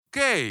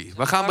Oké,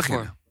 we gaan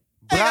beginnen.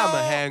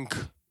 Bramen, Henk.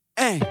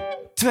 1,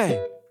 2,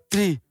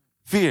 3,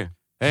 4.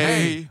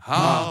 Hey,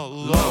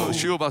 hallo.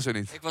 Jules was er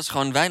niet. Ik was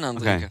gewoon wijn aan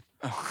het drinken.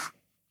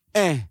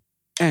 1,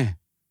 1,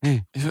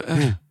 1.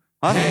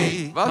 Wat?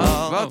 Hey,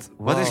 wat?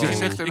 Wat is Wow. er?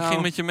 Zegt er Ik nou?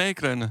 ging met je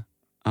meekreunen.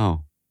 Oh,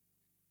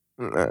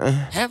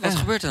 Hè, wat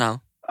gebeurt er nou?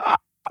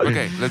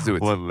 Oké, let's do it.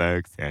 wat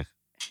leuk zeg.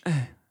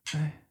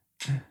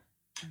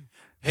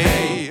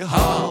 Hey,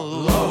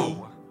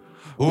 hallo.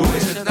 Hoe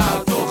is het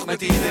nou toch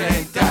met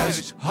iedereen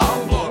thuis?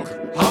 Handblok,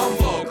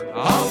 handblok,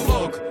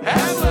 handblok.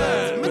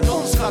 Hebben. Met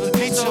ons gaat het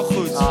niet zo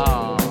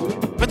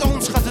goed. Met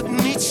ons gaat het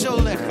niet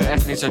zo lekker.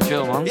 Echt niet zo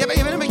chill, man. Je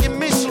bent een beetje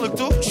misselijk,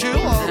 toch,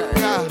 Jules?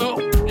 Ja.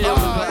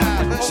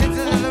 We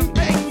zitten er een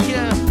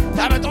beetje...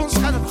 Ja, met ons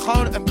gaat het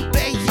gewoon een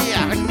beetje...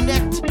 Ja,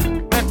 net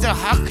met de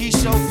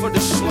hakjes zo voor de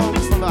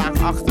sloot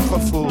vandaag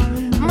achtergevoel.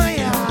 Maar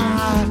ja...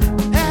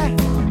 Hè?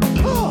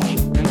 Oh.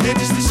 En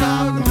dit is de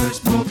Zoutmus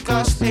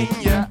podcast in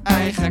je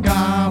eigen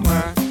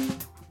kamer.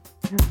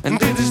 En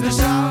dit is de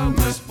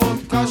Zoutmus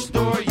podcast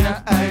door je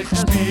eigen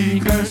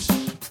speakers.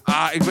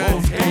 Ik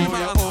ben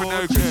helemaal aan het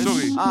verneuken,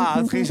 sorry.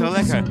 Het ging zo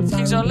lekker. Het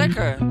ging zo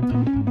lekker.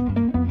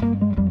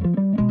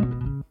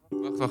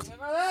 Wacht.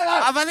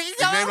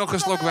 Ik neem nog een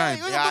slok wijn.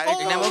 Ja,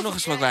 Ik neem ook nog een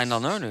slok wijn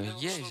dan, hoor, nu.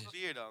 Jezus.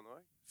 bier dan,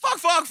 hoor.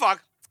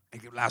 Fuck.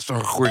 Ik heb laatst nog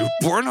een goede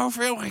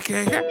pornofilm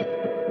gekeken.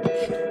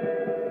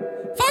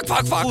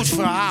 Fuck. Goed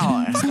verhaal,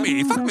 hè.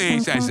 Fuck me,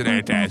 zei ze de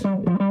hele tijd.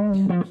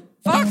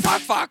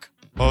 Fuck.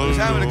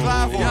 Zijn we er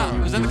klaar voor? Ja,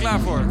 we zijn er klaar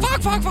voor.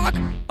 Fuck.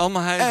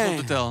 Allemaal hij op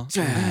de tel.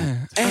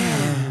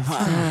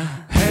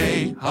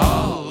 Hey,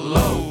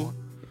 hallo.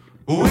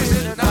 Hoe is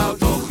het nou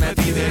toch met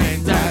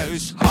iedereen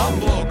thuis?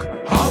 Handblok,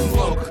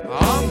 handblok,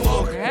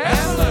 handblok.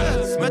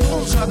 Helmet. Met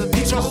ons gaat het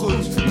niet zo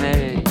goed.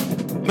 Nee,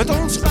 Met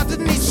ons gaat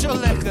het niet zo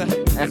lekker.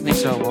 echt niet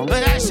zo, man.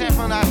 Wij zijn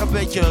vandaag een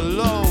beetje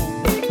low.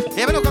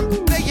 Jij bent ook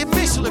een beetje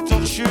misselijk,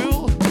 toch,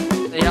 Jules?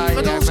 Ja,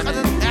 Met ons gaat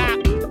het... Ja,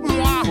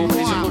 Komt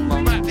niet zo goed,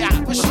 man. Maar ja,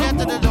 we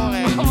zetten er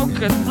doorheen. Ook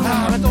het.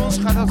 Ja, met ons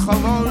gaat het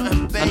gewoon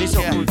een Gaat niet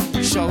zo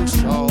beetje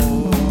zo.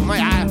 Maar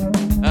ja,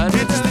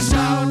 dit is de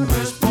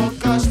Zoutmus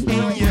podcast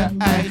in je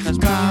eigen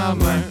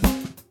kamer.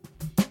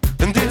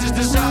 En dit is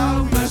de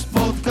Zoutmus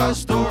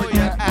podcast door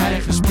je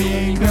eigen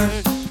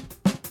speakers.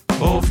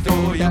 Of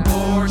door je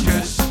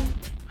oortjes.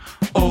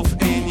 Of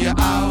in je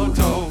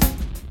auto.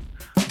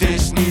 Het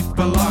is niet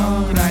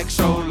belangrijk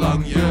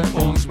zolang je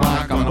ons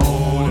maar kan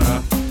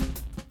horen.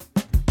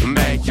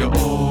 Met je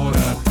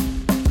oren,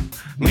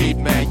 niet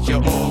met je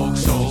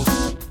oksels.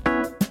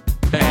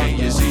 En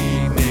je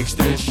ziet niks,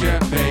 dus je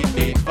weet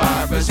niet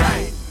waar we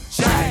zijn.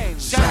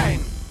 Zijn.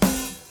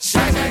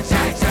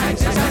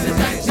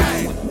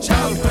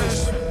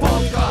 Zoutmus,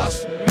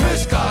 podcast,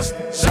 muskast,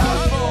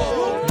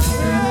 Zoutbol.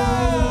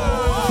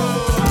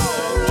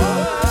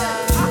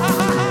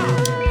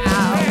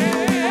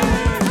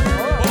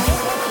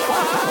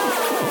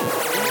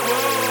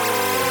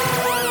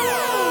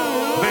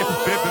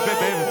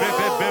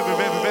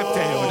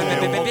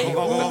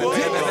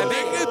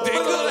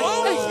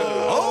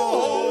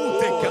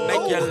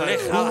 Met je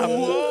lichaam.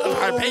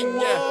 Waar ben je?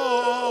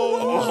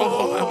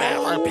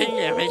 Waar ben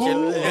je? Met je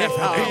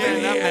lichaam.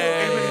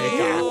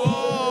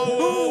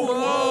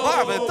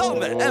 Warme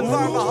tanden en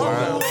warme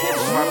handen.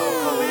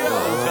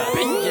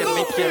 Ben je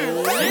met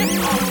je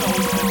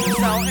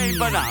lichaam? Nou, 1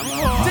 banaan.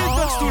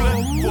 20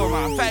 stoelen voor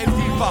maar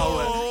 15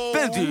 pauwen.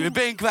 Bent u uw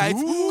been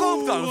kwijt?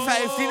 Koop dan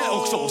 15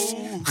 oksels.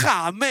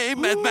 Ga mee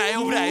met mij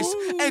op reis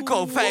en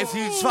koop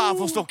 15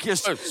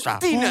 zwavelstokjes.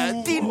 10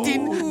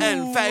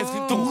 en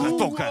 15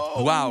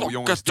 tokken. Wauw,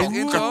 jongens. Dit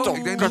intro,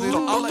 ik denk dat dit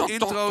alle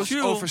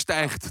intro's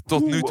overstijgt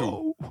tot nu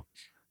toe.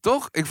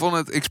 Toch? Ik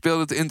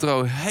speelde het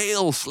intro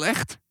heel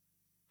slecht.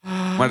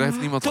 Maar dat heeft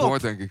niemand Top.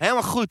 gehoord, denk ik.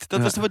 Helemaal goed,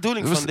 dat was de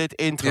bedoeling Dat was- van dit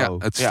intro. Ja,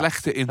 het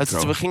slechte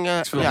intro. We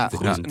gingen... Ja,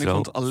 Goed. En ik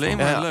vond het alleen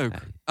maar Ja. leuk.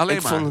 Alleen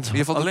ik maar. vond het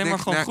Je vond alleen maar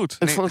niks- gewoon nee, goed. ik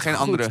Nee, vond het geen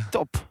goed. andere.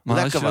 Top. Maar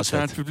Lekker als je was dat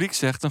naar het. het publiek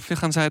zegt, dan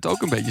gaan zij het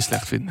ook een beetje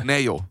slecht vinden.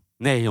 Nee, joh.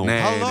 Nee, jongen.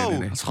 Nee, Hallo. nee.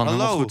 Dat is gewoon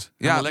Hallo. helemaal goed. Ja,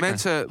 Helemaal lekker.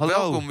 mensen, Hallo.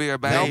 welkom weer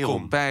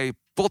bij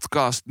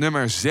podcast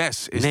nummer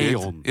 6. Is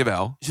Neon. dit?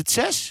 Jawel. Is het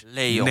 6?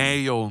 Leon.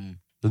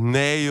 Neon.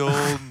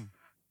 Neon.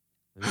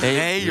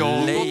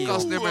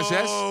 Podcast nummer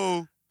 6.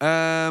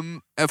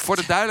 Voor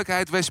de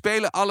duidelijkheid, wij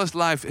spelen alles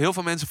live. Heel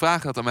veel mensen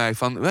vragen dat aan mij.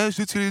 Van,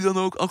 zitten jullie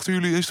dan ook achter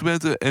jullie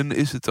instrumenten? En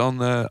is het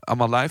dan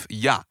allemaal live?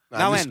 Ja.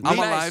 Nou, dus en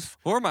allemaal bewijs. live.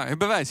 Hoor maar,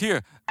 bewijs. Hier.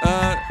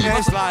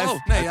 is live.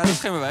 Oh, nee, ja, dat is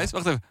geen bewijs.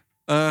 Wacht even.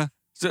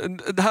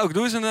 Houk,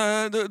 doe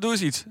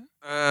eens iets.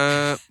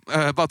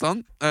 Wat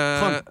dan?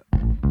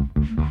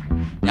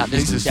 Ja,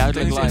 dit is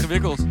duidelijk is live.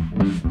 ingewikkeld.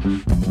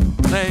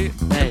 Nee,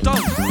 Nee. Toon.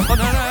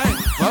 Oh, nee.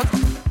 Wat?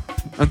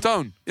 Een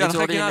toon. Ja, Dit dan ga ik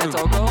hoorde je je net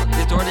nadoen. ook al.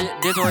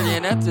 Dit hoorde je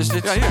net, dus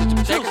dit Ja,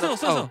 hier. zeker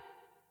Stil. dat-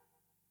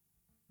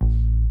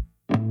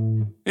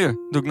 Hier,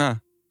 doe ik na.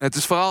 Het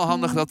is vooral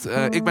handig dat...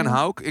 ik ben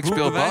Hauk, ik Hoe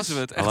speel bas. bewijzen we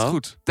het echt Hallo?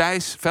 goed?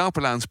 Thijs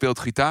Velperlaan speelt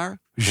gitaar.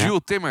 Jules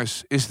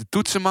Timmers is de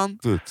toetsenman.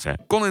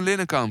 Colin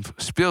Linnenkamp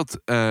speelt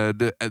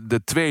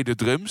de tweede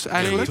drums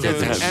eigenlijk. De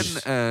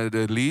drums. En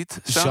de lead.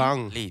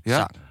 Zang. Lied, Ja.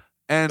 zang.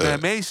 En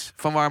Mees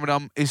van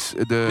Warmerdam is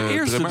de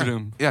eerste drummer.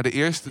 drum. Ja, de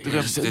eerste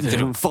drum. De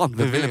drum van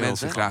Dat willen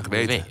mensen graag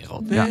weten.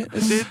 Ja.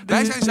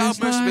 Wij zijn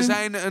Zoutmus. We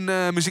zijn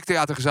een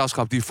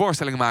muziektheatergezelschap die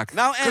voorstellingen maakt.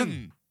 Nou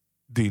en?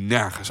 Die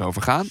nergens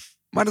over gaan.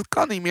 Maar dat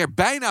kan niet meer.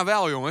 Bijna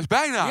wel, jongens.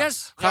 Bijna.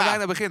 Yes. Gaan Ja. wij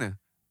naar beginnen.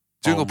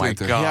 Jungle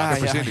Printer. God. Ik heb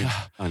er Ja, zin in.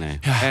 ja. Oh nee.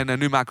 En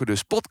nu maken we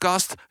dus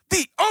podcast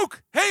die ook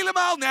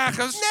helemaal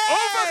nergens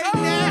over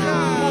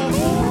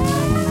gaat.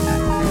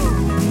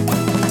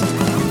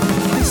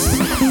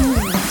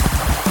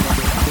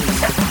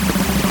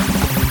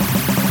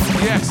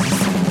 Yes.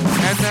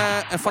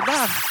 En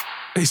vandaag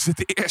is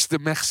het eerste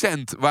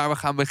Megcent waar we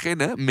gaan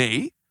beginnen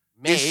mee.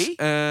 Is,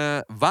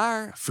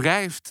 waar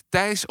wrijft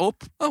Thijs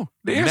op? Oh,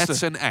 de eerste. Met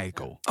zijn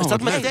eikel. Is dat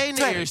wat meteen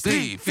de 2, eerste?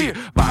 3, 4.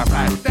 Waar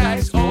wrijft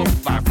Thijs op?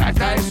 Waar wrijft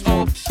Thijs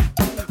op?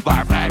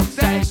 Waar wrijft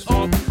Thijs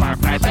op? Waar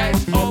wrijft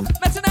Thijs op?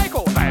 Met zijn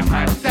eikel. Waar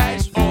wrijft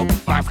Thijs op?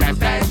 Waar wrijft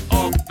Thijs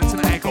op? Met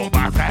zijn eikel.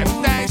 Waar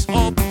wrijft Thijs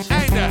op?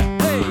 Einde.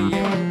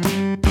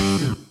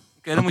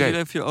 Oké, dan moet je Oké.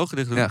 even je ogen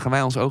dicht doen. Ja, gaan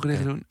wij onze ogen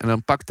dicht doen. En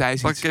dan pakt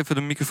Thijs Pak iets ik even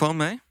de microfoon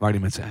mee. waar hij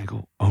met zijn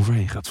eikel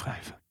overheen gaat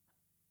wrijven.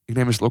 Ik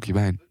neem een slokje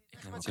wijn.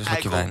 Een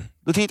slokje wijn.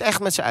 Doet hij het echt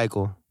met zijn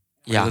eikel?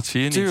 Ja, Dat zie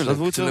je niet. Tuurlijk, dat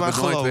moeten we Zullen maar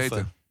we nooit geloven.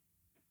 weten.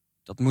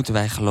 dat moeten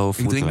wij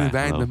geloven. Ik drink nu wij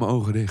wijn met geloven. mijn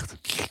ogen dicht.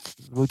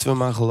 Dat moeten we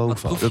maar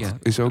geloven. Wat proef je? Dat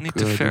is ook Niet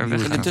te de ver nieuwe weg.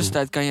 In de titel.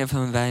 tussentijd kan je even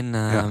een wijn...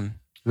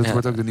 Dat ja,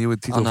 wordt ook de nieuwe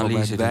titel van analyse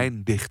mijn doen.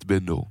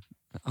 wijndichtbundel.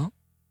 Oh.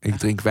 Ik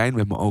drink wijn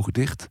met mijn ogen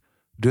dicht.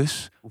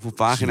 Dus Hoeveel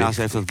pagina's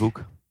heeft dat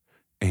boek?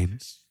 één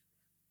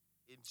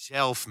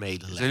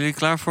Zelfmedelijden. Zijn jullie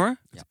klaar voor?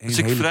 Dus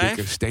ik hele wrijf?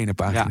 dikke stenen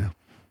pagina. Ja.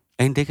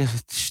 Één dikke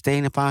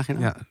stenen pagina?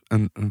 Ja,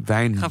 een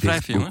wijn. Ga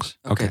wrijven, jongens.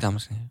 Oké,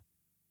 dames en heren.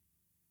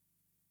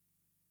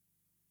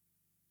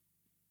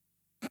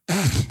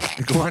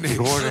 Ik hoor niks. Ik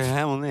hoorde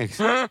helemaal niks.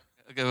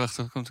 Oké,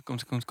 wacht. Komt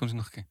nog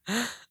een keer.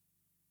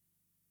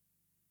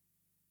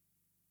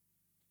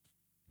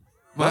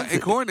 Maar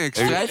ik hoor niks.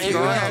 Ik- Wrijf je ik-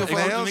 wel? ik- Of ik-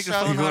 wel? heel ik-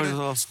 snel ik- naar ik-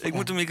 de- Ik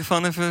moet de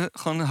microfoon even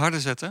gewoon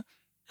harder zetten.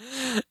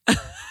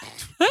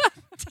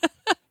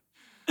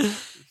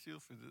 Giel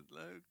vindt het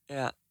leuk.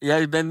 Ja,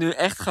 jij bent nu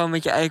echt gewoon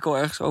met je eikel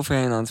ergens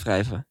overheen aan het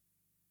wrijven.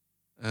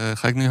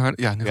 Ga ik nu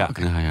harder? Ja, nu Ja,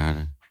 oké. nou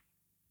ja.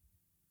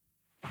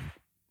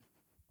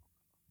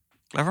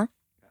 Klaar voor?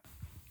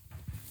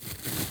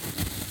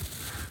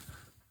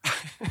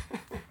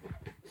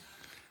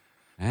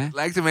 Het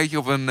lijkt een beetje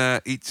op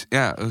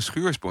een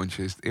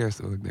schuursponsje is het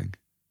eerste wat ik denk.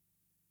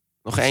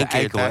 Nog Zijn één keer,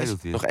 eikel, hè, Thijs.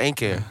 doet hij. Nog één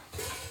keer.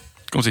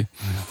 Komt-ie.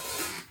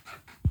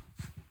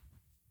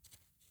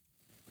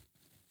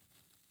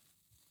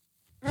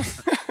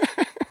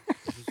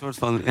 Een soort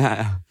van,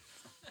 ja.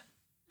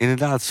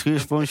 Inderdaad,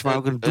 schuursponsje, maar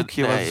ook een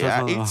doekje wat een soort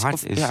van iets, hard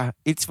of- is. Ja,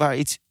 iets waar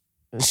iets...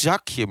 Een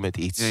zakje met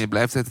iets. Ja, je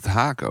blijft het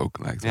haken ook,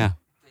 lijkt het. Ja.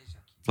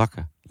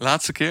 Vlakken.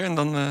 Laatste keer en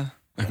dan...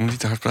 ik moet niet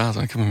te hard praten,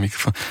 want ik heb een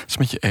microfoon. Het is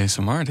met je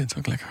ASMR, dit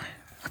ook lekker.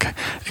 Oké,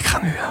 ik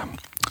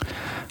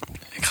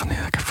ga nu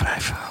lekker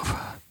wrijven over...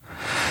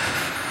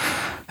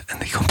 En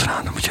die komt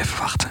eraan, dan moet je even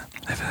wachten.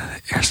 Even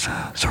eerst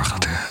zorgen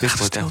dat er Dit echt wordt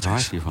echt stilte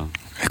hard is. hiervan.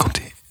 Hier komt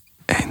die.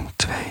 1,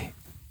 2...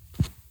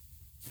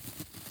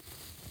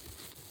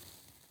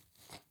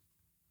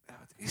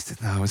 Is dit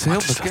nou? Het is een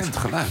Wat heel is dat? bekend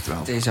geluid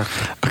wel. Deze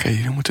Oké,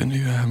 jullie moeten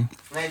nu... Nee,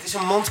 het is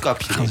een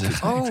mondkapje. gaan we denk ik.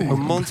 zeggen. Een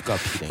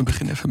mondkapje, We denk ik.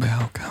 beginnen even bij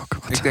Hauke.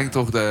 Wat Ik denk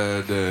toch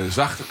de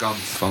zachte kant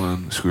van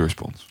een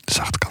schuurspons. de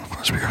zachte kant van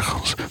een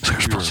schuurspons.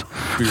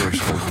 Puur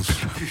spons.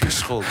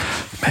 Schot.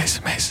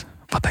 Mees,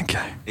 wat denk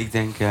jij? Ik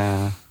denk...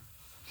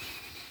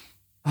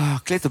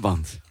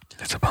 klittenband.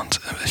 Litterband.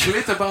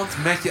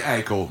 Glitterband met je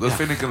eikel. Dat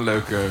vind ik een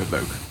leuk.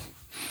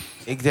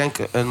 Ik denk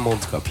een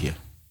mondkapje.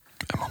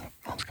 Een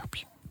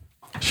mondkapje.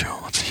 Zo,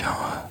 wat is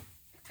jouw...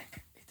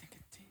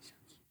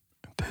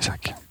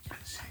 theezakje.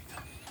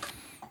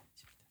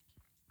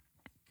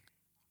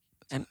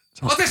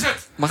 Wat is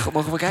het? Mogen we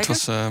Het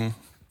kijken?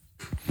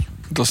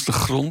 was de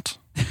grond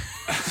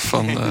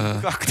van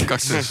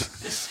cactus.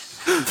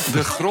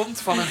 De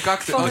grond van een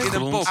cactus. Van Oh, de in een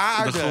grond. pot.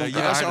 Aarde. grond, Je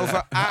was aarde.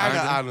 over aarde Aarde.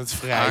 aan het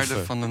wrijven.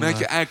 Aarde van een... Met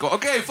je eikel.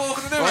 Oké,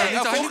 volgende nummer. niet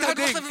uit, volgende niet uit,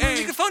 ding. wacht even,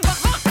 Eén.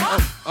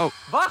 microfoon.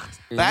 Wacht!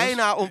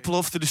 Bijna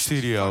ontplofte de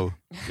studio.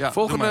 Ja,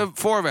 volgende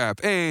voorwerp.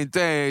 1,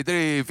 2,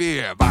 3,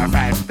 4. Waar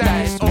wrijft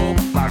Thijs op?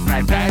 Waar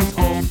wrijft Thijs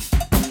op?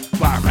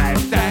 Waar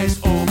wrijft Thijs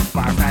op?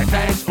 Waar wrijft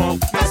Thijs op?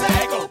 Met zijn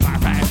eikel. Waar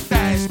wrijft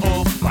Thijs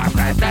op? Waar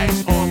wrijft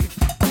Thijs op?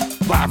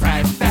 Waar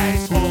wrijft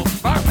Thijs op?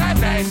 Waar wrijft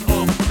Thijs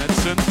op? Met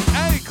zijn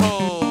eikel.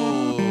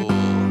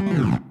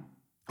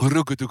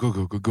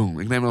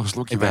 Ik neem nog een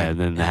slokje wijn.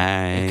 ben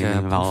ik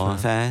wel proef,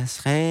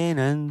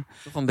 verschenen.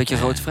 Toch wel een beetje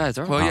rood fruit,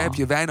 hoor. Wel, jij hebt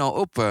je wijn al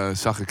op,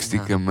 zag ik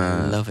stiekem.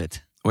 Love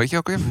it. Hoe heet je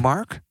ook weer?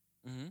 Mark?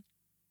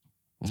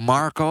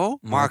 Marco?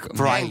 Mark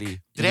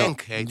Briley.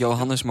 Drenk heet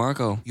Johannes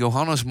Marco.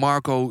 Johannes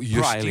Marco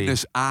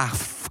Justinus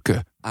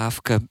Aafke.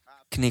 Aafke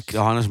Knik.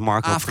 Johannes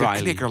Marco Aafke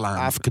Briley. Knikkerlaan.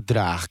 Aafke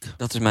Draagt.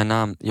 Dat is mijn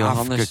naam.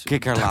 Johannes Aafke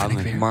Kikkerlaan. Daar ben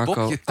ik weer. Marco.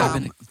 Bobje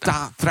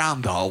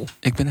Traandal.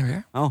 Ik ben er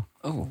weer. Oh.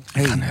 Oh.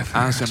 Ik ga nu even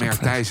ASMR ergens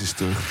op Thijs is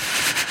terug.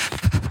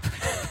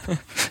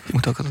 Je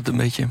moet ook altijd een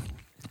beetje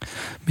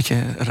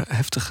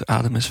heftig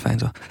ademen, is fijn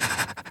toch?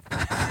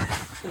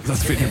 Dat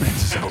vinden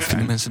mensen zo Dat vinden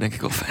fijn. mensen denk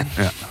ik wel fijn.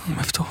 Ja. Om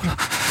even te horen.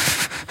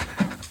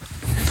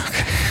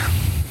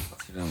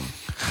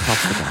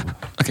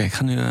 Oké, ik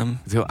ga nu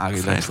Heel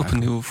Arie wrijven op een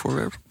nieuw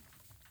voorwerp.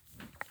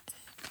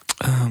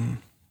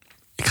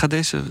 Ik ga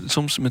deze...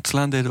 Soms met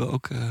slaan deden we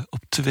ook op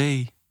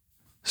 2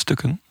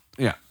 stukken.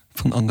 Ja.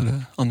 Van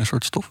ander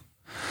soort stof.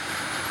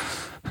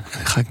 En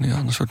dan ga ik nu een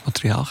ander soort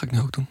materiaal ga ik nu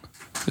ook doen.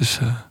 Dus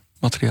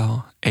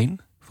materiaal 1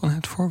 van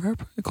het voorwerp.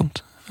 Dat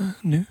komt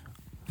nu.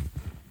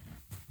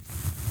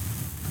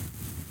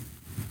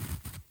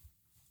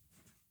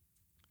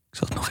 Ik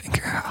zal het nog 1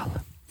 keer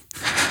herhalen.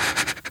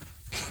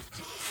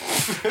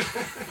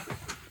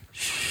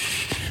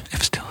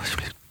 Even stil,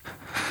 alsjeblieft.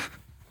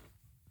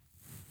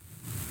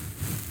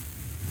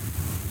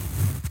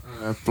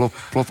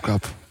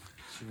 Plopkap.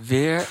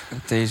 Weer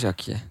een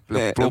theezakje.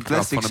 Nee, Plopkap een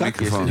plastic van de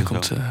zakje microfoon. Nu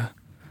komt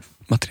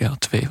materiaal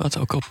 2, wat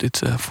ook op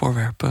dit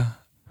voorwerp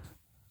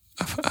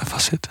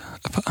vast zit,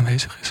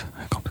 aanwezig is.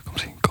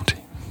 Komt-ie.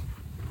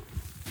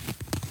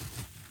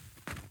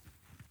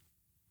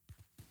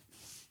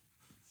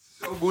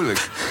 Zo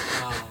moeilijk.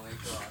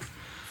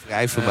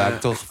 Wrijven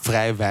maakt toch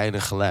vrij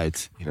weinig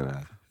geluid.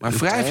 Inderdaad. Maar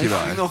wrijf je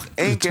wel echt? Nog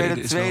 1 keer,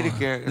 de is tweede wel-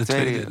 keer. de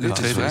tweede Dit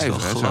is is wel wrijven,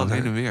 hè? Zo gladder.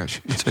 heen en weer.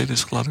 De tweede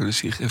is gladder, dus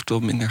die geeft wel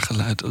minder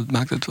geluid. Dat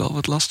maakt het wel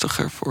wat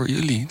lastiger voor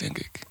jullie, denk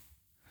ik.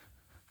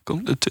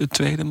 Komt het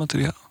tweede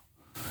materiaal?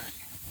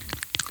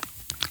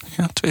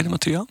 Ja, het tweede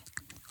materiaal.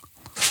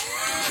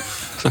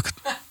 Zal ik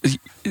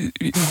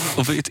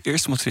of wil je het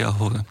eerste materiaal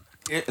horen?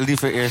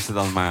 Liever eerste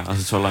dan maar, als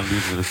het zo lang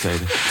duurt voor de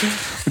tweede.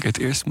 Oké, het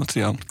eerste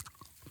materiaal.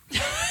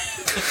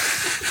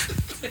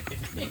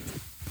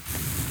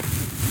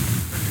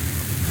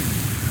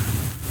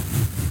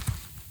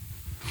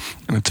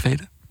 En het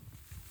tweede?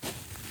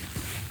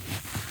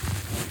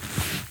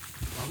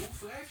 Hoe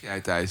wrijf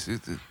jij, Thijs?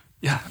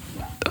 Ja,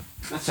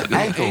 Dat is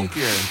eikel. 1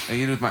 keer. En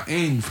je doet maar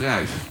 1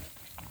 wrijf.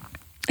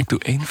 ik doe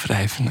 1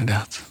 wrijf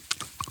inderdaad.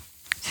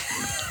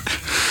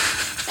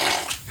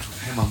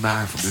 Helemaal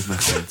naar van dit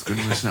moment.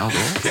 Kunnen we snel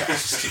door?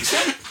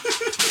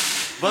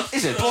 Wat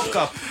is het?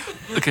 Plopkap.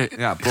 Oké,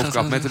 Ja,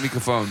 plopkap met een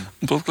microfoon.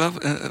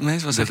 Plopkap,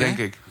 meest was Dat denk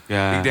ik.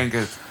 Ja, Ik denk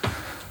het.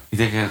 ik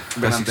denk een aan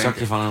plastic het zakje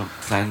denken. van een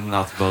klein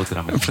nat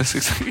boterham. een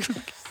plastic zakje.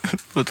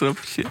 Wat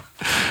rappeltje.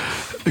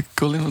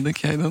 Colin, wat denk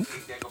jij dan?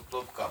 Ik denk op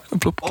plopkap. Een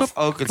plopkap? Of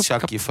ook het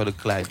zakje van de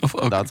klein. Of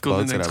ook, dat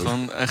Colin denkt boterham.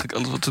 gewoon eigenlijk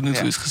alles wat er nu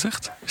toe Ja. is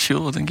gezegd.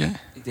 Jules, wat denk jij?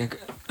 Ik denk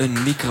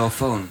een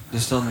microfoon.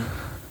 Dus dan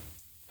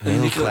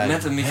Heel klein.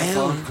 met een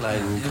microfoon. Heel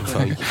klein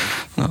microfoontje.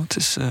 Nou,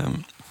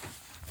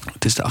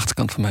 het is de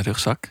achterkant van mijn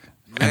rugzak.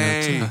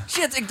 Nee. En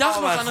Shit, ik dacht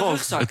Oh nog mijn aan een God.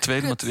 rugzak. het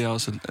tweede Kut. materiaal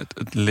is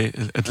het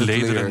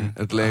lederen.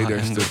 Het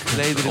lederstuk. Het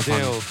lederen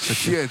deel.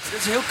 Shit. Dat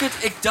is heel kut.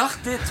 Ik dacht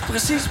dit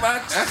precies, maar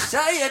ik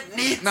zei het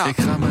niet. Nou, Ik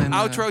ga mijn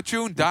outro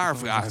tune, daar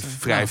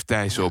wrijft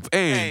Thijs op.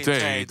 1,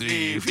 2,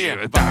 3,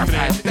 4. Daar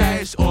wrijft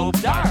Thijs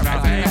op. Daar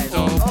wrijft Thijs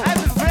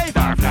op.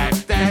 Daar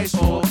wrijft Thijs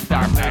op.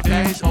 Daar wrijft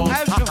Thijs op.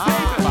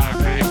 Waar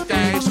wrijft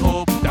Thijs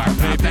op? Daar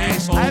wrijft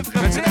Thijs op.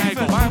 Met zijn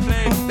eikel. Waar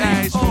wrijft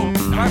Thijs op?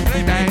 Waar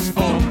wrijft Thijs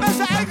op? Met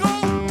zijn eikel.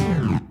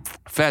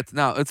 Vet.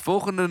 Nou, het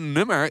volgende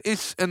nummer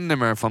is een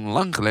nummer van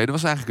lang geleden.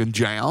 Was eigenlijk een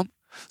giant.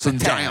 Zo'n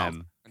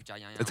giant.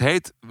 Het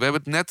heet, we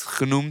hebben het net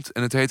genoemd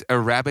en het heet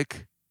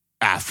Arabic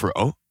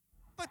Afro.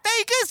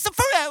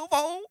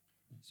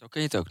 Zo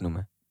kun je het ook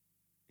noemen.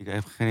 Ik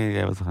heb geen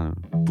idee wat we gaan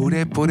doen.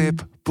 Poedip,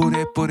 poedip,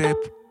 poedip,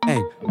 poedip.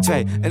 1,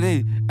 2 en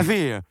 3 en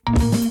 4.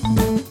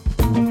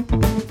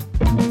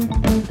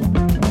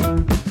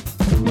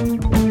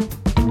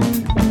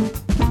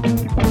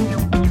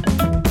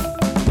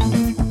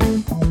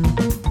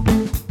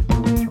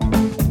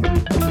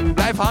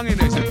 Blijf hangen in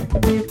deze.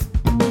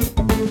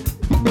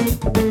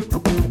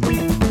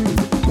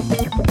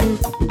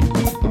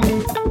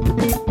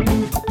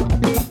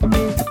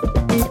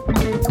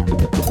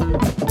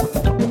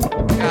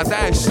 Ja,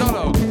 Thijs,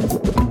 solo.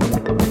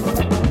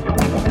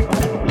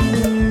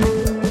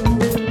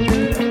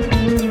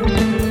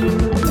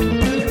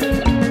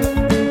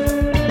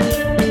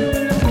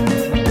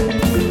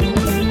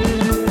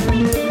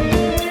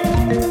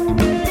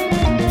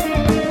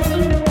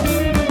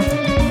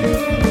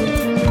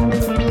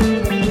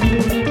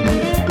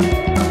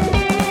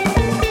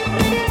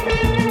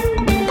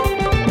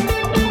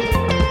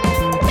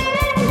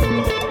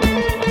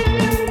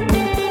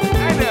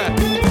 Einde.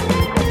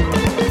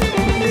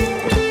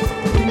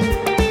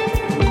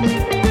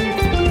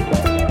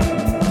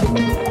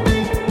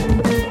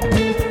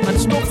 Maar het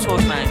stopt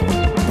volgens mij.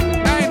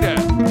 Einde.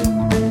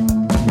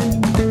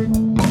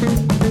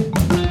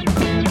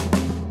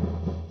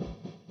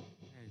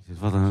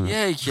 Wat een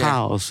Jeetje.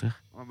 chaos,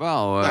 zeg. Maar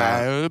wel,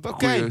 Oké.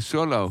 goeie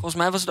solo. Volgens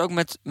mij was het ook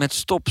met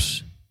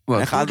stops.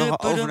 En ga nog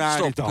Pudum, over naar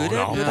stop, die pudum,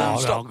 toon.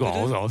 stop,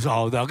 pudum.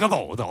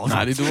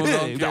 Nou, die doen we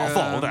wel een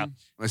keer,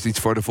 Dat is iets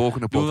voor de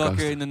volgende doen we wel een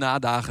podcast. keer in de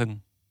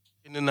nadagen.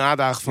 In de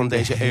nadagen van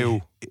deze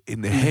eeuw.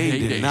 In de De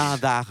heden.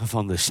 nadagen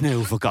van de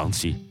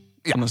sneeuwvakantie.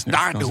 Ja, Anders niet.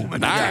 daar doen we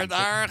het. Daar,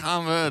 Daar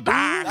gaan we.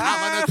 Daar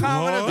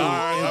gaan we het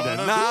doen. In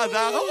de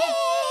nadagen.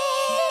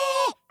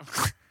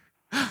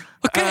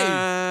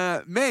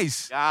 Mees,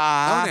 Kees.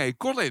 Ja. Oh nee,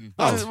 Colin.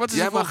 Wat is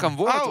Jij het mag een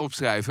woord Oh.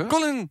 opschrijven.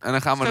 Colin! En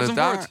dan gaan we Schrijf het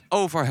een woord.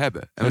 daarover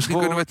hebben. En misschien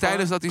kunnen we woord van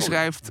tijdens dat hij Colin.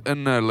 schrijft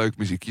een leuk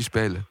muziekje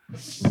spelen.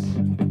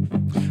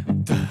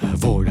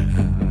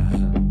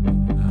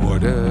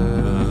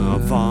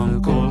 Woorden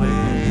van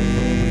Colin.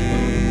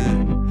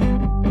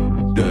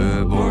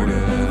 De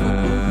woorden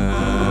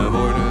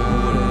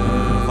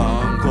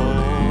van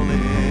Colin.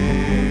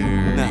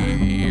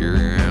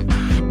 Hier.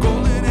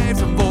 Colin heeft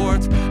een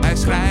woord, hij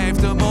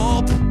schrijft hem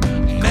op.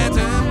 Met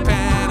een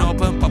pen op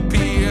een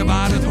papier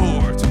waar het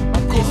hoort.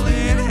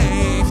 Colin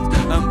heeft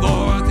een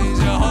woord in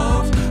zijn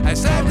hoofd. Hij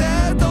schrijft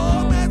het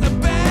op met een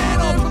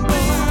pen op een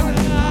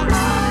bord. Ja,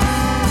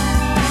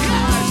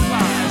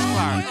 hij is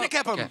klaar. En ik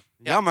heb hem. Oké.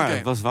 Jammer, Oké.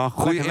 het was wel een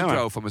Goeie goede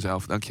intro van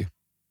mezelf, dank je.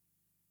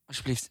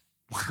 Alsjeblieft.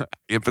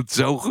 Je hebt het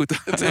zo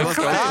goed. Wat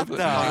staat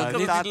daar? Ik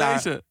kan het Staat niet daar?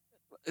 lezen.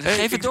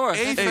 Geef het door.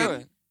 even- Geef het door.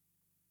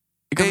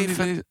 Ik kan het niet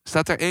Even. lezen.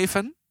 Staat er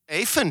even?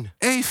 Even.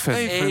 Even.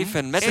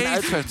 Even, met een Even.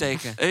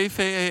 uitroepteken.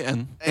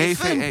 EVEN.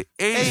 Even.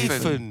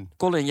 Even.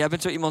 Colin, jij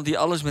bent zo iemand die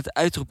alles met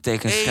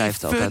uitroeptekens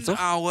schrijft altijd, toch?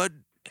 ouwe.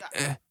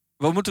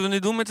 Wat moeten we nu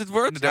doen met dit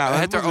woord? Ja,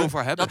 het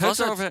erover hebben. Dat was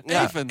Het het. over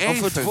Ja. even. Even.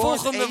 Over het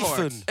Volgende woord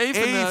woord.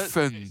 even.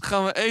 Even.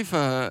 Gaan we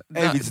even...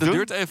 Even iets dat doen?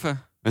 duurt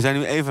even. We zijn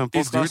nu even een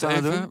Iets podcast duurt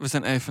aan het even. doen. We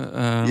zijn even...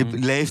 Je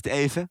leeft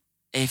even.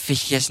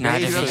 Eventjes naar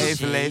de Even, wc.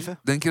 even leven.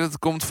 Denk je dat het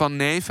komt van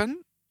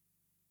neven?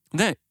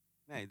 Nee.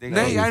 Nee, ik denk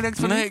Nee, ook jij niet. denkt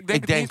van Nee, niet? ik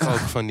denk Ik het denk niet.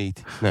 ook van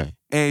niet. Nee.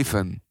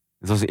 Even.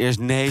 Het was eerst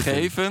neven.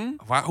 Geven.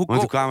 Waar, hoe Want toen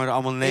kom... kwamen er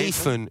allemaal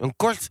neven. Even. Een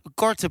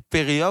korte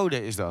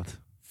periode is dat.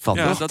 Van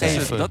Ja, nog dat is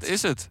even. het. Dat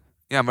is het.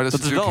 Ja, maar dat is,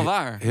 Dat is wel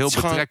natuurlijk waar. heel Het is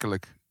gewoon-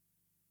 betrekkelijk.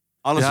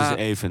 Alles Ja, is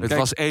even. Het Kijk.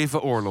 was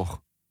even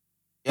oorlog.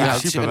 Ja, Ja,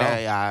 het is- super wel.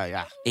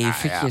 ja.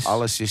 Eventjes. Ja,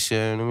 alles is,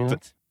 noem je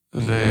dat?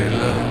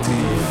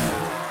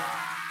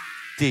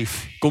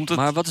 Tief. Komt het...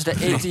 Maar wat is de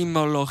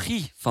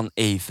etymologie van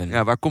even?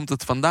 Ja, waar komt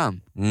het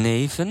vandaan?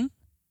 Neven?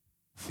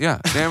 Ja,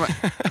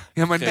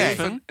 maar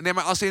Geven. nee,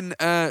 maar als in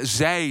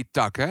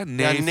zijtak, hè?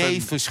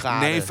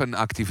 nevenschade.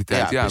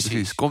 Nevenactiviteit, Ja, ja, precies.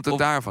 precies. Komt het Of-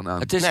 daarvan aan?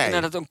 Het is Nee.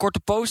 inderdaad een korte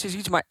post is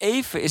iets, maar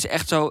even is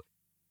echt zo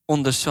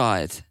on the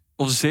side.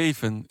 Of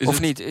 7. Is Of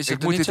het... niet? Is Ik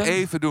het moet niet dit zo?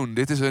 even doen.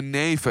 Dit is een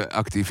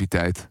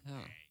nevenactiviteit.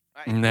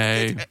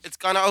 Nee. Het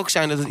kan ook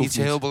zijn dat het Hoeft iets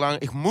niet. heel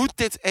belangrijk is. Ik moet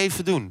dit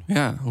even doen.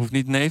 Ja, hoeft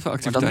niet Maar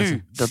nevenactiviteit. dan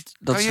zijn. dat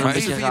Kan is je een even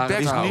beetje je raar. bek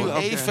Is houden? nu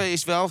even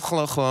is wel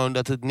gewoon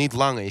dat het niet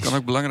lang is. Kan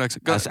ook belangrijk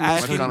zijn. Dat is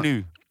eigenlijk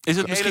nu. Is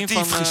het misschien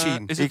relatief van...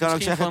 gezien. Is Je het kan ook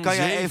misschien zeggen, van kan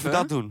jij 7? even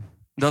dat doen?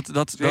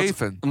 Dat,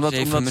 Zeven. omdat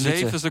 7 minuten.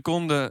 7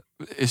 seconden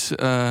is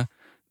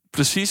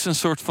precies een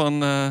soort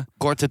van...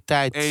 Korte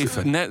tijd.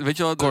 Even. net, weet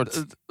je wel,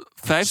 Kort.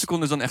 5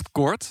 seconden is dan echt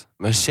kort.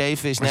 Maar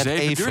 7 is Maar net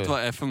 7 even. duurt wel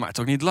even, maar het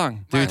is ook niet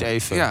lang. Duurt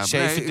even. Ja,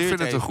 7 nee, ik duurt vind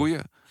het even. een goeie.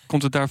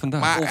 Komt het daar vandaan?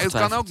 Maar het kan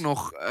ongetwijfeld. ook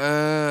nog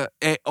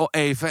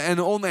even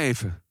en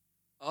oneven.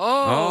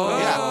 Oh,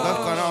 Ja,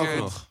 dat kan ook shit.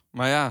 nog.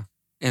 Maar ja,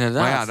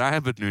 inderdaad. Maar ja, daar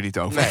hebben we het nu niet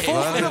over. Nee.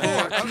 volgende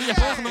woord.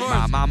 Volgende woord.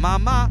 Mama,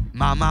 mama,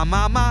 mama,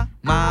 mama,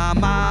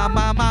 mama,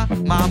 mama,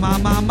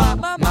 mama,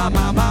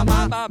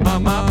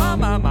 mama,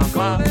 mama.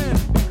 Colin,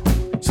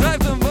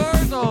 schrijf een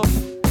woord op.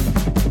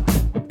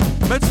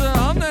 Met zijn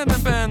handen en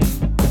een pen.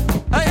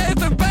 Hij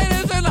heeft een pen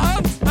in zijn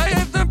hand. Hij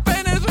heeft een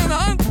pen in zijn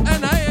hand.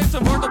 En hij heeft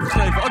een woord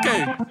opgeschreven.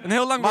 Oké, een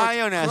heel lang woord.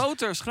 Mayonaise.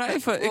 Groter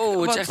schrijven.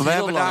 Oh, het is echt We heel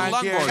hebben daar lang. een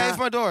lang keer... woord. Geef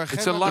maar door. Het geef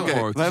is een maar lang door.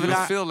 woord. We hebben Dus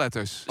daar- veel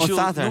letters. Wat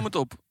Jules, staat er? noem het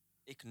op.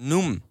 Ik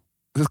noem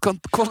Dat kan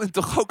Colin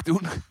toch ook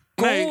doen?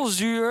 Nee.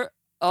 koolzuur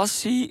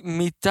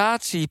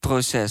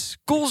assimilatieproces.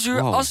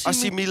 Koolzuur Wow.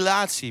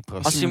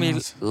 Assimilatieproces.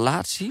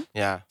 assimilatie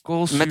Ja.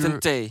 met een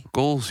T.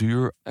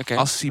 Koolzuur Oké.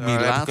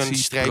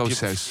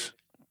 assimilatieproces.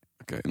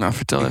 Oké, nou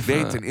vertel Ik even.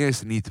 weet ten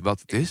eerste niet wat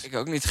het is. Ik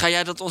ook niet. Ga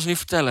jij dat ons nu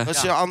vertellen? Dat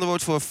is een ander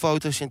woord voor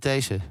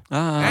fotosynthese.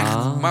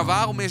 Echt? Maar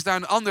waarom is daar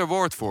een ander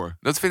woord voor?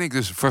 Dat vind ik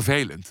dus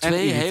vervelend. Twee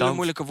hele irritant.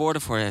 moeilijke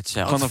woorden voor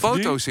hetzelfde. Want Vanaf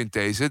nu?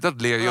 fotosynthese,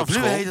 dat leer je op Nu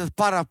school. heet het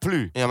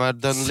paraplu. Ja, maar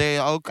dan leer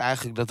je ook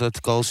eigenlijk dat het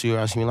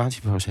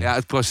koolzuur-assimilatieproces Ja,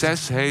 het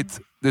proces heet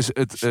dus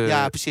het...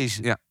 ja, precies.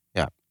 ja.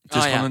 Het is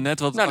Oh, ja. gewoon een net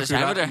wat Nou, daar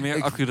zijn we er.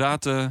 meer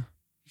accurate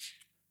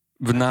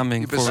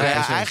benaming Je voor beschrijft- Ja,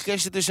 proces. eigenlijk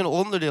is het dus een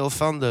onderdeel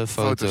van de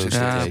Fotosynthese.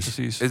 Ja, fotosynthese.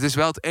 precies. Het is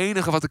wel het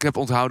enige wat ik heb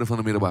onthouden van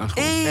de middelbare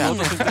school.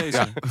 Fotosynthese.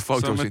 Zo met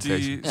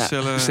Fotosynthese. die Ja.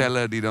 cellen.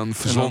 Cellen die dan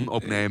zon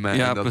opnemen.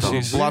 Ja, en dat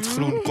precies.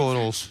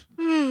 Bladgroenkorrels.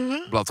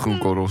 dan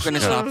bladgroenkorrels. Ik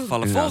ben in slaap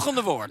gevallen. Ja.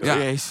 Volgende woord. Ja.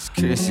 Jezus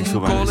Christus, ik wil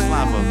bijna Colin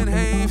slapen.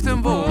 heeft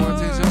een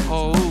woord in zijn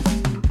hoofd.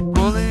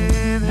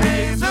 Colin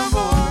heeft een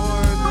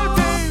woord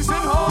in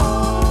zijn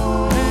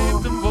hoofd.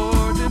 Heeft een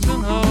woord in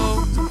zijn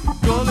hoofd.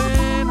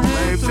 Colin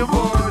heeft een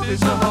woord in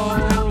zijn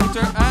hoofd. Het moet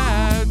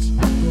eruit.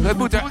 Het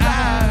moet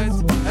eruit.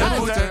 Het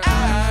moet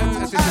eruit.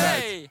 Het is eruit.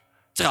 Hey.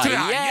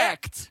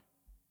 Traject.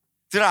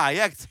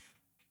 Traject.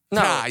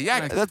 Nou,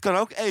 Traject. Dat kan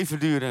ook even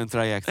duren, een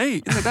traject. Hé,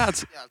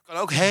 inderdaad. Ja, het kan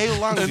ook heel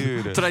lang Een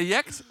duren.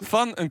 traject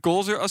van een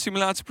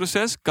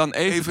koolzuurassimilatieproces kan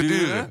even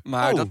duren.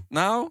 Maar Oh. dat,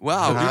 nou...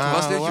 Wauw, Ah,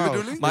 was dit je wauw.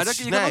 bedoeling? Maar dat,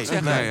 je kan ook Nee,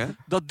 zeggen, nee, hè?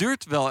 dat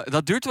duurt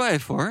wel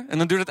even hoor. En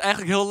dan duurt het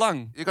eigenlijk heel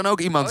lang. Je kan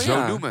ook iemand Oh, zo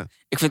ja. noemen.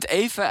 ik vind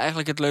even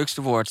eigenlijk het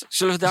leukste woord.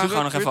 Zullen we het daar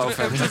gewoon nog even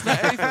over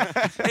hebben?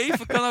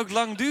 Even kan ook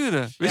lang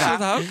duren. Wist Ja. je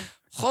dat, Houk?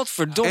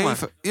 Godverdomme.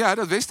 Even. Ja,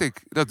 dat wist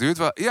ik. Dat duurt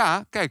wel.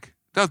 Ja, kijk.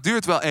 Dat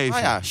duurt wel even.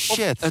 Oh ja,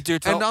 shit. Het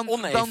duurt wel En dan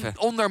oneven.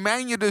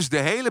 ondermijn je dus de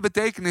hele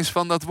betekenis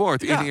van dat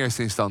woord in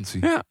eerste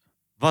instantie. Ja.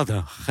 Wat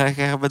een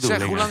gekke bedoeling.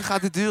 Zeg, hoe lang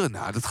gaat dit duren?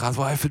 Nou, dat gaat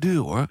wel even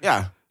duren, hoor.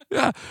 Ja.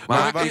 Ja,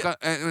 maar maar-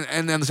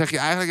 en dan zeg je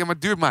eigenlijk, ja, maar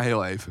het duurt maar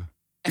heel even.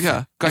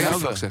 Ja. Kan je Even.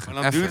 ook nog zeggen.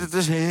 Maar dan duurt het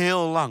dus heel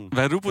lang.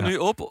 Wij roepen nu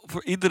op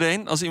voor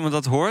iedereen, als iemand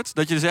dat hoort,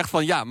 dat je zegt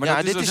van ja, maar Ja,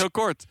 dat is dit dus is- heel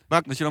kort.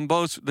 maar- Dat je dan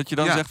boos, dat je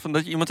dan Ja. zegt van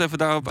dat je iemand even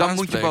daarop Dan moet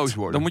je aanspreekt. boos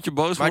worden. Dan moet je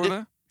boos Maar worden.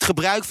 Het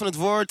gebruik van het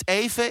woord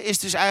even is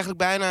dus eigenlijk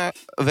bijna...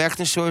 werkt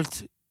een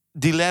soort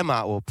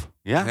dilemma op.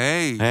 Ja?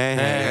 Hey.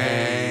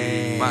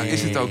 Hey. Maar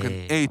is het ook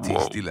een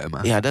ethisch dilemma?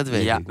 Ja, dat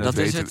weet Ja, ik. dat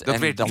is weten het. we. Dat En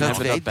weet dan niemand.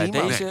 hebben we dat bij Dat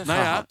weet deze niemand. Nou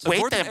ja, gehad. het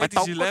wordt een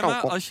ethisch dilemma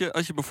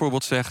als je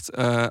bijvoorbeeld zegt,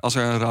 als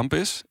er een ramp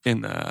is,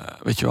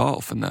 weet je wel,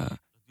 of Het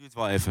duurt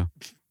wel even,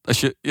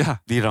 als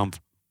die ramp.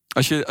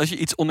 je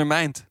iets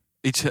ondermijnt,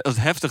 iets dat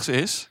heftigs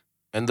is.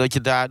 En dat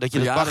je dat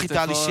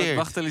bagatelliseert.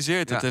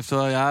 Bagatelliseert. Ja. Dat heeft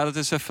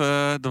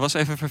wel, dat was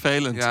even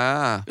vervelend.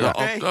 Ja. Ja,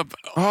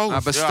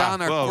 Maar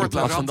bestaan er korte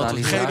plaats van rampen?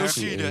 dat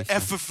Genocide,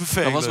 even Dat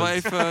vervelend.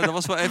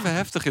 was wel even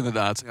heftig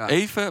inderdaad. Ja.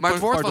 Even, Maar het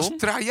woord was pardon?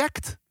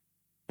 traject.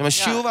 Ja, maar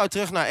Jules wou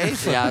terug naar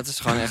even. Ja, het is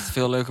gewoon echt een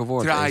veel leuker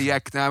woord.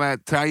 Traject. Nou, maar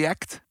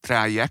traject.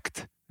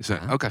 Is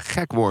ook een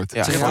gek woord.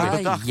 Ja. Zeg maar,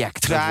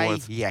 Traject.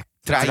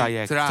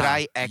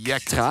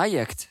 Traject.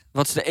 Traject.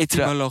 Wat is de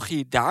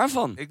etymologie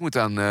daarvan? Ik moet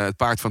aan het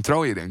paard van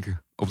Troje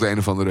denken. Op de een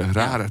of andere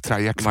rare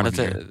traject. Maar dat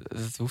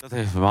hoeft, Dat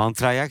heeft wel een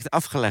traject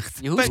afgelegd.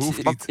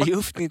 je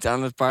hoeft niet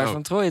aan het paard Oh,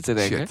 van Troje te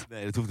denken. Shit.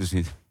 Nee, dat hoeft dus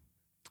niet.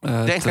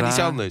 Denk aan iets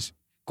anders.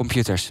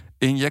 Computers.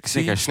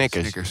 Injectie.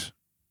 Snickers.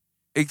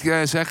 Ik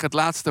zeg het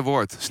laatste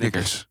woord.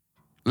 Snickers.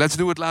 Let's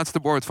do het laatste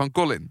woord van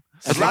Colin.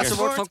 Het laatste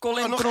woord van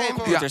Colin. nog één woord.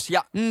 Computers.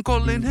 Ja.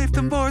 Colin heeft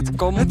een woord.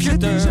 Het zit in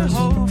Computers. zijn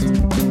hoofd.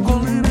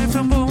 Colin heeft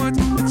een woord.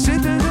 Het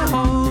zit in zijn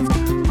hoofd.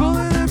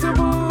 Colin heeft een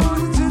woord.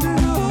 Het zit in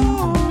zijn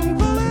hoofd.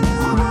 Colin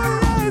heeft een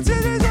woord. Het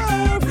zit in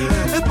zijn hoofd.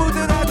 Het moet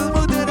eruit, het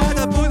moet eruit,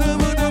 het moet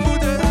eruit, het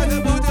moet eruit,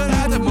 het moet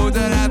eruit, het moet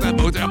eruit,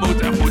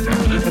 het moet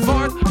eruit. Het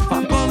woord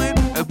van Colin,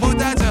 het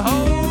moet uit zijn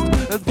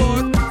hoofd. Het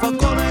woord van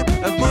Colin,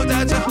 het moet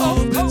uit zijn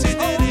hoofd. Het zit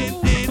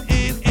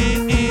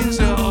erin, in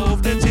zijn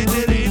hoofd. Het zit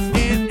erin,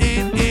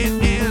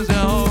 in zijn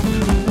hoofd.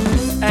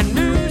 En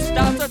nu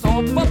staat het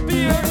op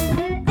papier.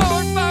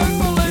 Woord van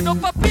Colin op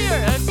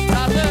papier. Het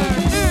staat er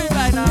nu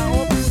bijna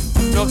op.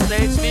 Nog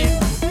steeds niet.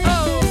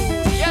 Oh,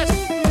 yes.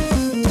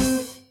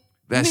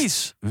 Best.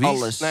 Nies.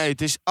 Alles. Nee,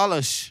 het is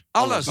alles.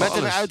 Alles. Met een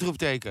Alles.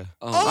 uitroepteken.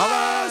 Oh,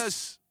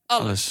 Alles.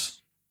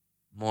 Alles.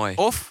 mooi.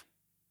 Of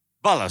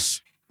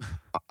Balles.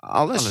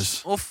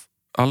 Alles. Of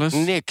Alles.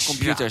 Niks.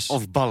 Computers.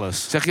 Of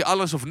balles. zeg je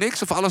alles of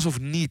niks of alles of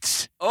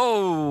niets?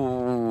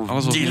 Oh.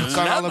 Alles of dilemma. niks.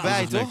 Kan allebei,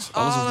 Alles of toch? niks.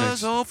 Alles of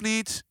niks. of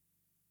niets.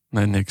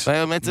 Nee, niks.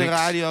 Met de Niks.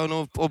 radio en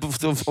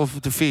op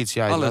de fiets.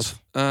 Ja, Alles.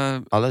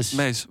 Alles.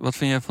 Mees, wat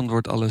vind jij van het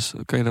woord alles?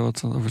 Kun je daar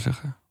wat over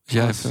zeggen? Als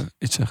jij Alles. even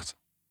iets zegt.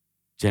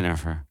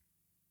 Jennifer.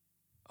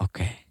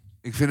 Oké.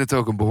 Ik vind het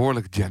ook een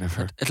behoorlijk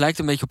Jennifer. Het lijkt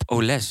een beetje op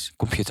OLES.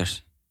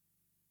 Computers.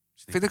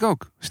 Vind ik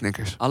ook.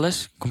 Snickers.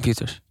 Alles.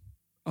 Computers.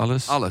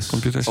 Alles. Alles.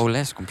 Computers.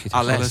 OLES. Computers.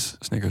 Alles.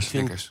 Snickers.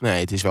 Snickers. Nee,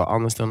 het is wel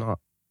anders dan Ja,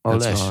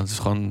 het is alles. wel- Het is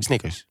gewoon...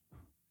 Snickers.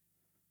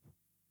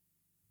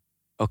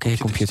 Oké,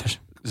 computers. zo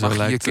Mag je je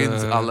lijkt,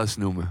 kind alles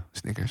noemen?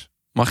 Snickers.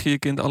 Mag je je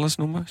kind alles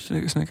noemen?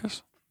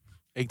 Snickers?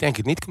 Ik denk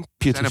het niet, Er zijn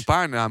computers. een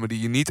paar namen die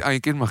je niet aan je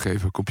kind mag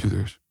geven.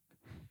 Computers.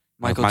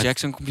 Michael Maar-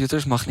 Jackson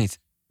computers mag niet.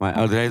 Maar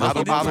Audrey,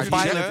 dat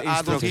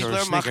Adolf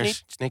Hitler mag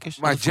niet. Snickers.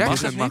 Maar Mag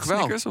Jackson het mag niet wel.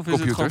 Snickers? Of is het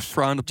gewoon Computers.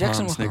 frowned upon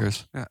Jackson mag wel.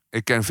 Snickers? Ja,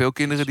 ik ken veel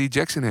kinderen die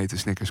Jackson heten.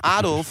 Snickers.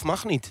 Computers. Adolf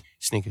mag niet.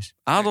 Snickers.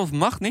 Adolf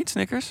mag niet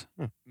Snickers?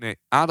 Nee,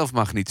 Adolf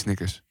mag niet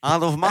Snickers.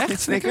 Adolf mag Echt? niet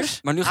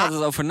Snickers? Maar nu gaat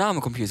het over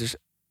namencomputers.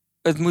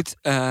 Het moet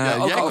ook jij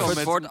over kwam het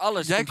met- woord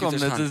alles Jij kwam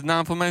computers met gaan. de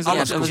naam van mijn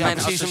Alles, zoon. dat is ja, mijn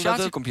precies, omdat het-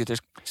 associatiecomputers.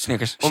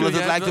 Snickers. Omdat Jij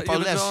het lijkt bent op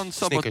wel- Je bent alles. wel een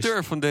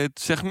saboteur van dit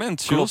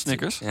segment, Jules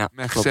Snickers. Ja,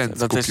 Megcent klopt.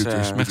 Dat is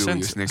computers. bedoel je,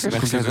 Megcent. Snickers.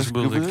 Computers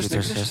bedoelde ik.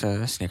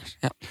 computers. Snickers.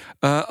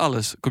 Ja.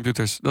 Alles,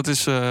 computers. Dat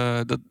is,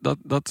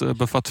 dat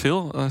bevat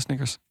veel,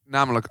 Snickers.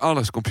 Namelijk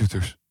alles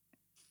computers.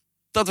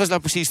 Dat was nou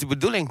precies de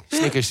bedoeling.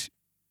 Snickers.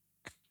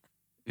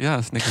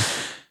 Ja, Snickers.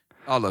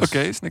 Alles.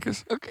 Oké,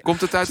 Snickers.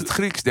 Komt het uit het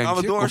Grieks, denk Gaan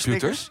we je? door,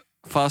 computers?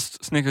 Fast,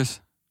 Snickers.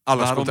 Alles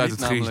Waarom komt uit niet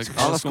het Grieks. namelijk?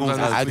 Alles komt uit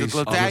Uit het Grieks.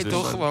 Latijn Alles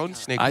toch is- gewoon?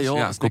 Snickers. Ah joh,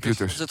 Ja, Snickers.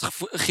 computers. Is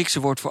het Griekse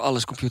woord voor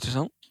alles computers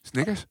dan?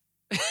 Snickers?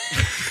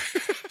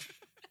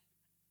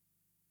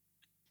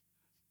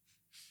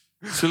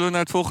 Zullen we naar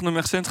het volgende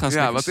Megcent gaan, Ja,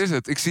 Snickers? wat is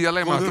het? Ik zie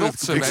alleen maar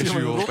rotsen bij zie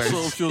Jules rotsen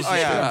opeens. op Jules. Oh ja,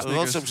 Ja,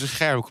 rots op zijn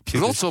scherm.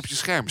 Computers. Rotsen op je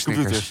scherm,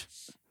 Snickers. Computers.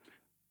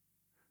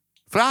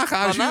 Vragen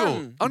aan Banaan.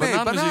 Jules. Oh nee,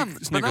 Banaanmuziek, banaan.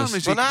 Snickers.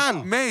 Banaanmuziek.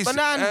 Banaan. Mees.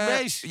 Banaan,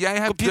 Mees. Jij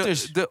hebt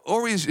Computers. de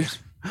orange...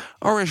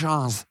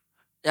 Orange.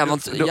 Ja,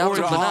 want De je had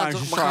orange een banaan orange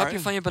toch? Mag een hapje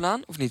star. van je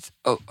banaan? Of niet?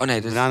 Oh nee.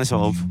 De Dus... banaan is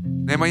al op.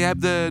 Nee, maar jij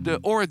hebt de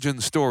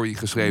origin story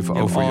geschreven Ik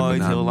heb over je ooit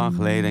banaan. heel lang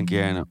geleden een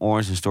keer een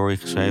orange story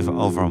geschreven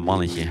over een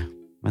mannetje.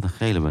 Met een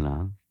gele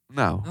banaan.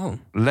 Nou, Oh.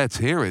 let's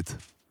hear it.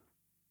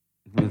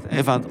 Ik ben het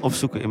even aan het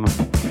opzoeken in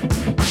mijn...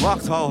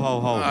 Wacht,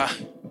 ho.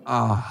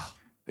 Ah,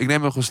 ik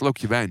neem nog een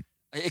slokje wijn.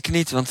 Ik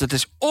niet, want het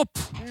is op.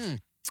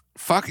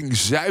 Fucking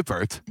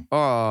zuiperd.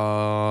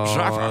 Oh.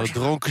 Zuiperd.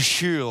 Dronken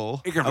Jules.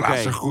 Ik heb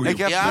laatst een goeie. Ik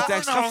heb de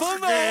tekst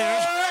gevonden.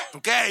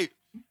 Oké.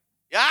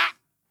 Ja?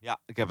 Ja,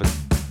 ik heb het.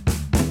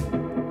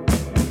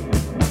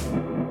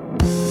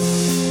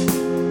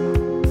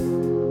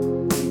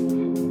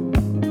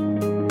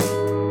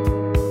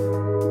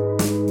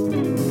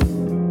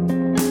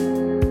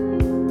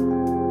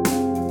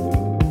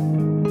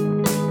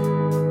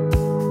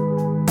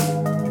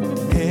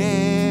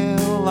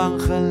 Heel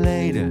lang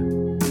geleden,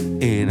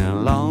 in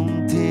een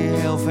land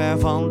heel ver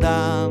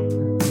vandaan,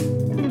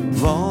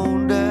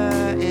 woonde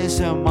is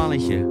een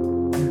mannetje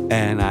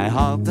en hij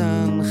had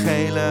een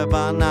gele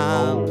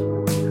banaan.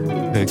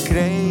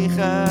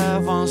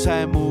 Gekregen van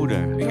zijn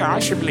moeder. Ja,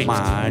 alsjeblieft.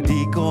 Maar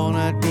die kon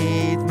het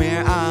niet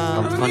meer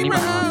aan.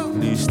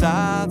 Nu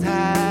staat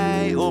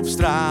hij op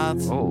straat.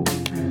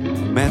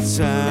 Met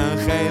zijn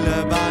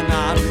gele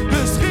banaan.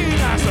 Misschien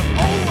naar zijn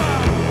oma.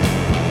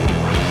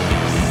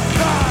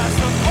 Naar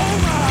zijn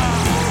oma.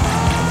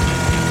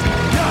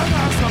 Ja,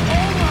 naar zijn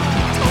oma.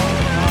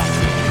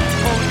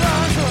 Oh,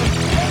 naar zijn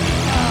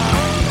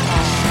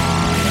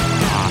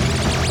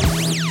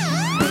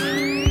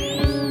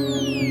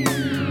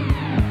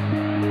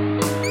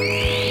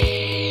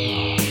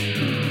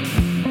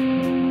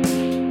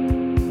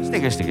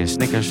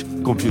Snickers,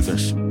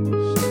 computers.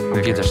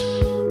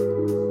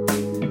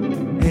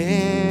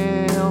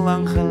 Heel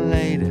lang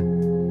geleden,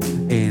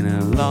 in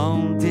een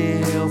land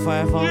heel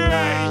ver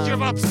vandaan. Jeetje,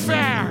 wat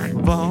ver.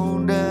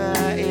 Woonde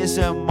is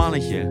een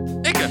mannetje.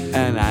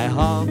 En hij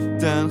had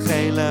een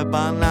gele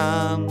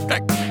banaan.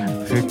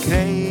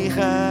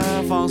 Gekregen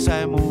van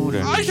zijn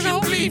moeder.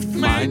 Alsjeblieft,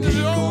 Maar mijn die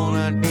zoon. kon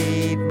het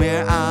niet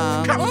meer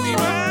aan. Kan niet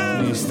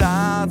meer. Nu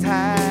staat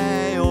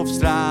hij op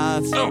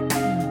straat.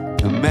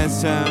 Met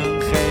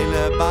zijn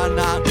gele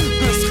banaan.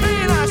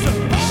 Misschien naar zijn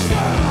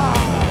oma.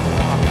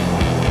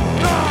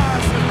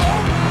 Naar zijn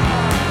oma.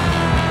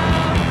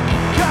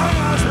 Ja,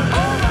 naar zijn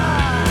oma.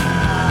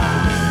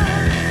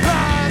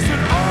 Naar zijn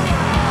oma.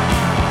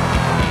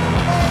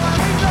 Oh,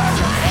 niet naar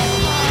zijn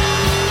oma.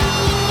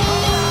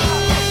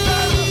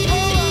 Naar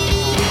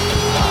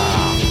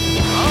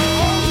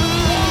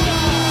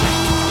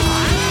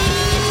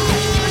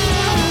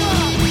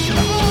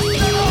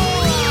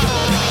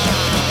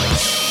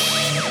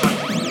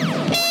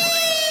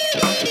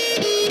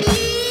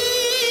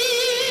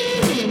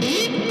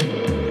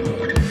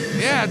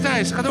Ja,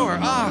 Thijs, ga door.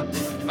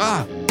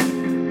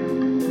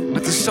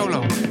 Met de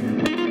solo.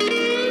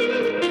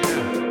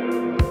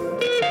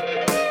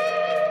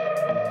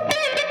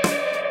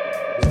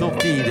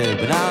 Stopt hij de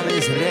banaan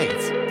is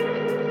recht.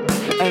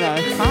 En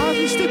hij gaat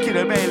een stukje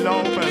ermee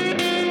lopen.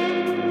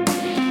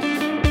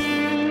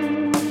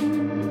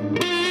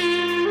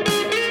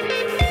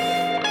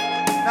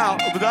 Nou,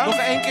 bedankt.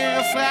 Nog één keer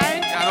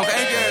refrein. Ja, nog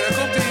één keer. Daar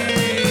komt hij.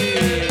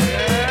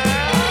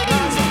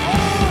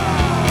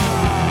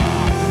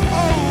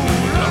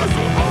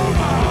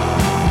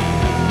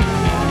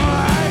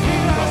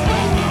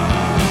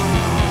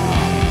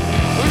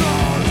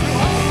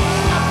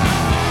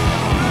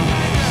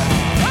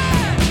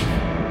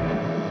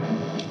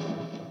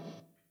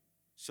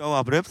 Zo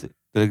abrupt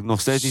dat ik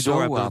nog steeds niet Zo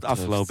door heb dat het abrupt.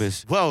 afgelopen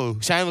is. Wow,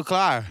 zijn we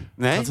klaar?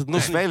 Nee? Dat het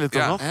nog spelen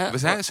toch Ja,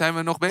 nog? zijn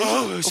we nog bezig?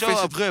 Oh, Of zo is het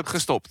abrupt.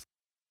 gestopt?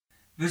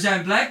 We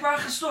zijn blijkbaar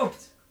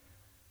gestopt.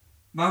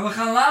 Maar we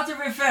gaan later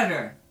weer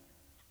verder.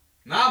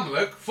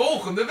 Namelijk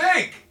volgende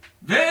week.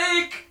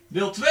 Week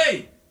Deel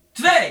 2,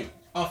 2,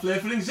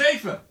 aflevering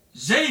 7.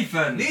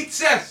 7. Niet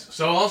 6,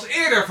 zoals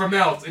eerder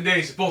vermeld in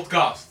deze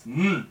podcast.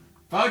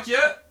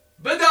 Foutje.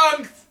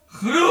 Bedankt!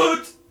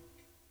 Groet!